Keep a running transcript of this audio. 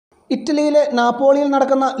ഇറ്റലിയിലെ നാപ്പോളിയിൽ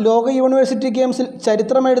നടക്കുന്ന ലോക യൂണിവേഴ്സിറ്റി ഗെയിംസിൽ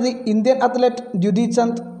ചരിത്രമെഴുതി ഇന്ത്യൻ അത്ലറ്റ് ദ്യുതി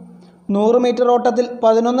ചന്ദ് 100 മീറ്റർ ഓട്ടത്തിൽ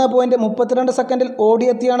 11.32 സെക്കൻഡിൽ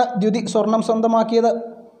ഓടിയെത്തിയാണ് ദ്യുതി സ്വർണം സ്വന്തമാക്കിയത്.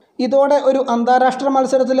 ഇതോടെ ഒരു അന്താരാഷ്ട്ര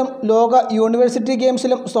മത്സരത്തിലും ലോക യൂണിവേഴ്സിറ്റി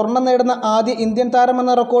ഗെയിംസിലും സ്വർണം നേടുന്ന ആദ്യ ഇന്ത്യൻ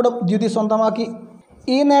താരമെന്ന റെക്കോർഡും ദ്യുതി സ്വന്തമാക്കി.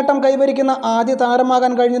 ഈ നേട്ടം കൈവരിക്കുന്ന ആദ്യ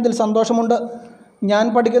താരമാകാൻ കഴിഞ്ഞതിൽ സന്തോഷമുണ്ട്. ഞാൻ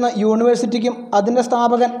പഠിക്കുന്ന യൂണിവേഴ്സിറ്റിക്കും അതിൻ്റെ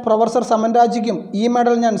സ്ഥാപകൻ പ്രൊഫസർ സമൻരാജിക്കും ഈ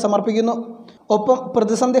മെഡൽ ഞാൻ സമർപ്പിക്കുന്നു. ഒപ്പം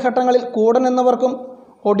പ്രതിസന്ധി ഘട്ടങ്ങളിൽ കൂടെ നിന്നവർക്കും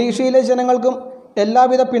ഒഡീഷയിലെ ജനങ്ങൾക്കും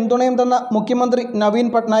എല്ലാവിധ പിന്തുണയും തന്ന മുഖ്യമന്ത്രി നവീൻ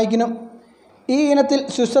പട്നായിക്കിനും. ഈ ഇനത്തിൽ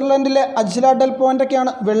സ്വിറ്റ്സർലൻഡിലെ അജ്ല ഡെൽ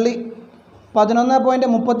പോൻ്റെക്കാണ് വെള്ളി.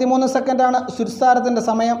 11.33 സെക്കൻഡാണ് സ്വിസ് താരത്തിൻ്റെ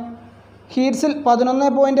സമയം. ഹീറ്റ്സിൽ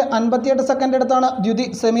 11.58 സെക്കൻഡ് എടുത്താണ് ദ്യുതി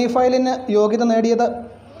സെമി ഫൈനലിന് യോഗ്യത നേടിയത്.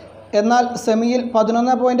 എന്നാൽ സെമിയിൽ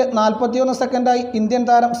 11.41 സെക്കൻഡായി ഇന്ത്യൻ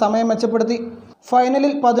താരം സമയം മെച്ചപ്പെടുത്തി.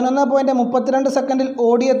 ഫൈനലിൽ 11.32 സെക്കൻഡിൽ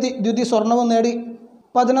ഓടിയെത്തി ദ്യുതി സ്വർണവും നേടി.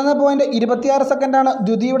 11.26 സെക്കൻഡാണ്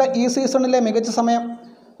ദ്യുതിയുടെ ഈ സീസണിലെ മികച്ച സമയം.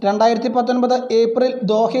 2019 ഏപ്രിൽ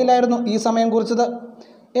ദോഹയിലായിരുന്നു ഈ സമയം കുറിച്ചത്.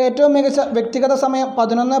 ഏറ്റവും മികച്ച വ്യക്തിഗത സമയം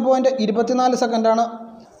 11.24 സെക്കൻഡാണ്.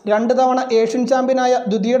 2 തവണ ഏഷ്യൻ ചാമ്പ്യനായ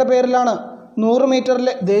ദ്യുതിയുടെ പേരിലാണ് 100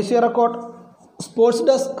 മീറ്ററിലെ ദേശീയ റെക്കോർഡ്. Sports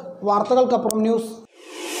desk, വാർത്തകൾക്കപ്പുറം news.